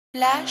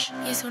Flash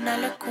es una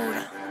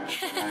locura.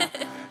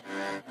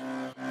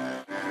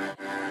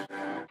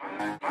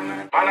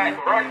 I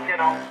like run, you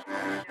know.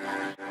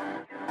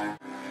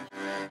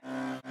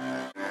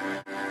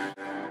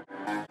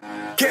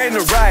 Get in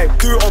the ride,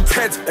 do it on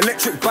peds,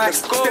 electric bikes.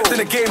 Stepped in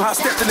the game, I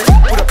stepped in it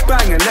with a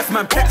bang and left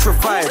man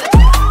petrified.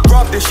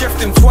 Rubbed and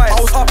chefed him twice. I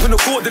was up in the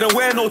court, didn't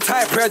wear no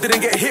tie prayer,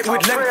 didn't get hit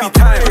with lengthy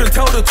time. Couldn't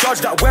tell the judge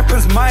that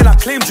weapon's mine, I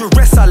claimed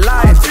duress, I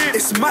lied.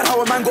 It's mad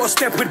how a man got a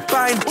step with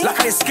bind, like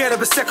I ain't scared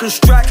of a second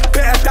strike.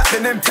 Better that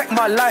than them take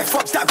my life,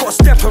 fuck that, got a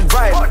step and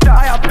right.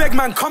 I beg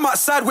man, come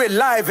outside, we're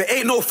live, it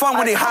ain't no fun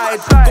when they hide.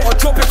 Got a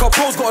drop, like a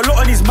pros, got a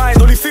lot on his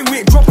mind, only thing we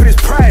ain't dropping is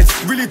pride.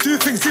 Really do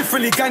things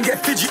differently, gang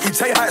get fidgety,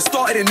 tell you how it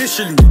started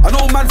initially. I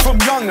know man from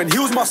young and he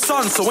was my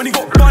son, so when he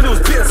got bun it was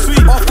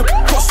bittersweet. After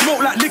got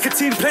smoked like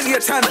nicotine, plenty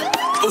of time,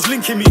 it was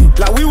linking me.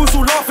 Like we was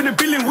all laughing and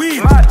billing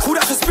weed. Call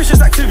that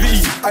suspicious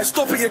activity. I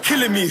stop it, you're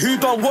killing me. Who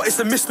done what, it's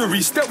a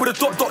mystery. Step with a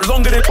dot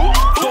longer than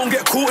don't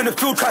get caught in the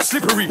field, try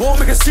slippery. Won't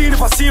make a scene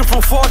if I see him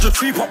from far, just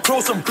creep up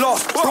close and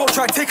blast. Bro,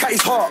 try and take out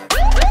his heart.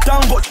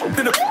 Down got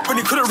in the when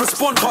he couldn't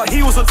respond, cause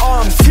he was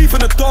unarmed. Teeth in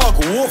the dog,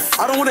 woof.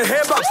 I don't wanna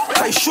hear about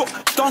how he shook.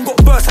 Down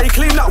got burst, how you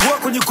claim that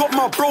work when you got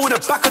my bro in the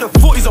back of the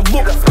foot, he's a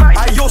muck.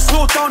 Aye, yo,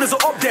 slow down, there's a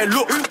up there,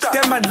 look.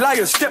 Them man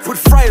liars, step with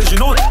friars, you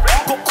know.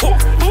 Got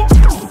cooked,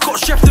 got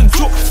chefed and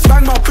took.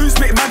 Bang my boots,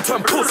 make man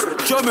turn puss.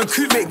 German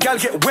coupe, make gal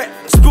get wet.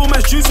 Spill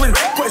man's juice when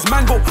got his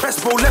mango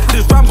pressed, bro, left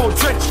with his Rambo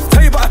dread.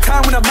 Tell you about a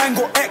time when a man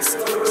got X,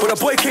 but a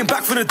boy came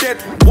back from the dead.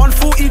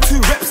 142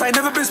 reps, I ain't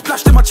never been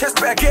splashed in my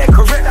chest, better get it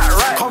correct.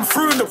 Come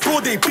through in the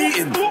broad, they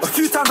beating. A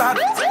few times I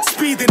had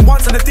speeding,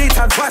 once in the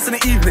daytime, twice in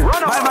the evening.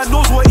 My man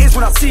knows what it is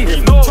when I see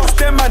him. Trust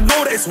them, man,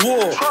 know that it's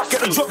war.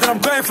 Get the drop, then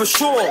I'm going for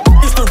sure.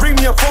 Used to ring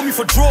me and phone me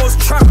for draws.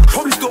 Tramp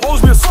probably still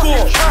owes me a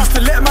score. Used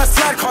to let man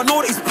slide, can't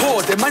know that he's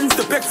poor. Then man used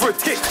to beg for a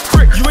tick.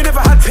 You ain't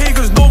never had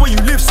pagans know where you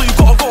live, so you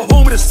gotta go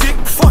home with a stick.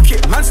 Fuck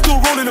it, man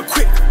still rolling a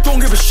quick. Don't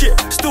give a shit,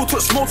 still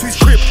took smoke to his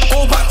crib.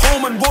 Go back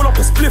home and roll up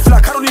a spliff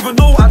like I don't even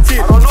know what I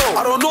did.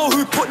 I don't know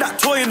who put that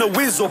toy in the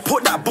whiz or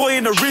put that boy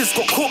in the Riz.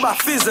 Got caught by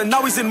fizz and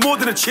now he's in more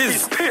than a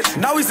chiz.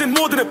 Now he's in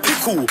more than a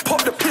pickle.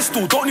 Pop the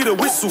pistol, don't need a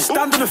whistle.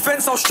 Stand on the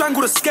fence, I'll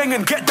strangle the skeng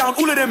and get down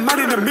all of them man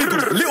in the middle.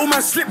 Little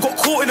man slip, got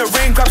caught in the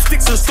rain. Grab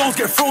sticks and stones,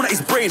 get thrown at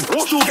his brain.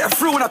 Still get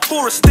through when I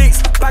tore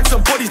estates. Bags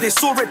and bodies, they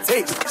saw red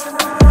tape.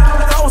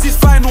 That was his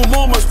final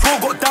moments, bro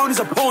got down his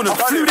opponent.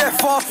 I flew there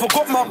fast,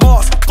 forgot my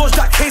mask. Dodged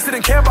that case,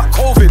 didn't care about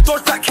COVID.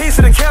 Dodged that case,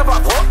 didn't care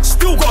about what?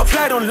 Still got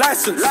applied on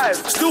license.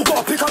 Still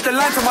gotta pick up the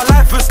line for my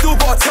life and still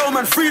gotta tell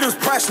man freedom's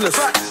priceless.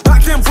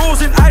 Back then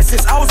bros in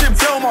ISIS, I was in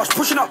Belmarsh,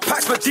 pushing up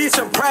packs for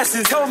decent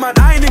prices. Tell man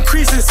I ain't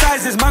increasing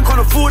sizes, man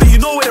can't afford it, you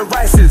know where the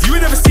rice is. You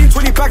ain't never seen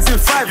 20 bags in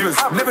fivers.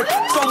 Never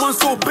someone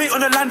so bait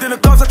on the land and the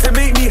doves that to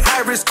make me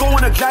high risk. Go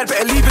on a glide,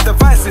 better leave your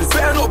devices.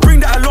 Better not bring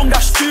that along,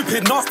 that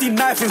stupid, nasty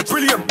knifings,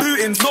 brilliant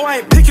bootings. No, I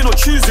ain't picking or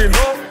choosing.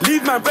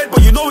 Leave man red,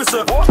 but you know it's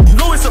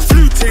a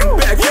flu ting.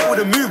 Better get with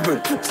the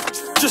movement.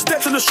 Just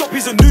stepped in the shop,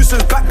 he's a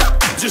nuisance. Back that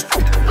just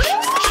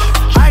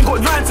I ain't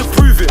got nothing to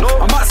prove it.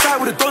 I'm outside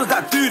with the dons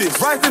that do this.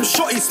 Ride them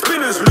shotty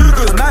spinners,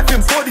 Lugers,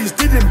 knifing bodies,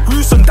 didn't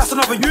gruesome. That's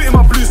another you in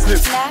my blue slip.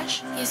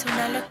 Flash es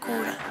una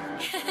locura.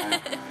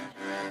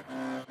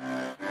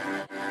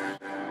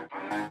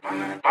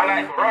 I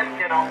like run,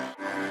 you know.